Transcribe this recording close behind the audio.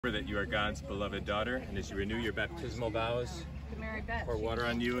That you are God's beloved daughter, and as you renew your baptismal vows, pour water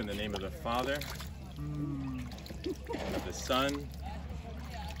on you in the name of the Father, and of the Son,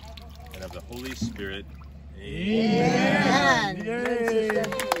 and of the Holy Spirit. Amen. Amen.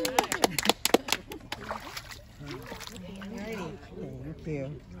 Thank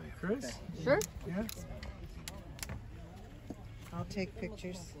you. Chris? Sure. Yeah. I'll take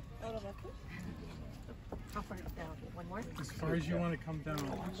pictures. How far down? One more? As far as you want to come down. You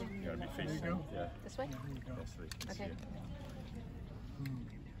gotta be There facing. you go. Yeah. This way? Yeah, so they can see Okay.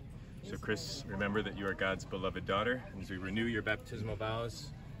 it. So Chris, remember that you are God's beloved daughter, and as we renew your baptismal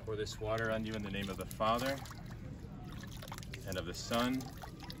vows, pour this water on you in the name of the Father, and of the Son,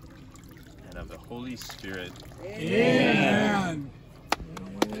 and of the Holy Spirit. Amen.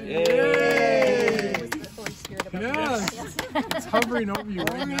 Yay! The Holy Spirit above Yes. It's hovering over you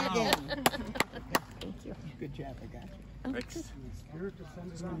right now. Thank you. Good job, I got you. Next. Spirit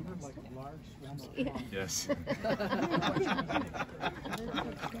descended on him like a large swarm of flies. Yes.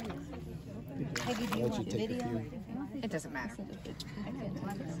 Peggy, do you want video? It doesn't matter.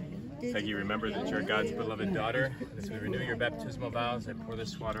 Peggy, remember that you are God's beloved daughter. As we renew your baptismal vows, I pour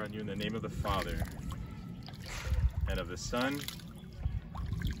this water on you in the name of the Father, and of the Son,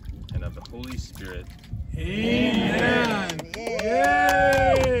 and of the Holy Spirit. Amen. Yeah.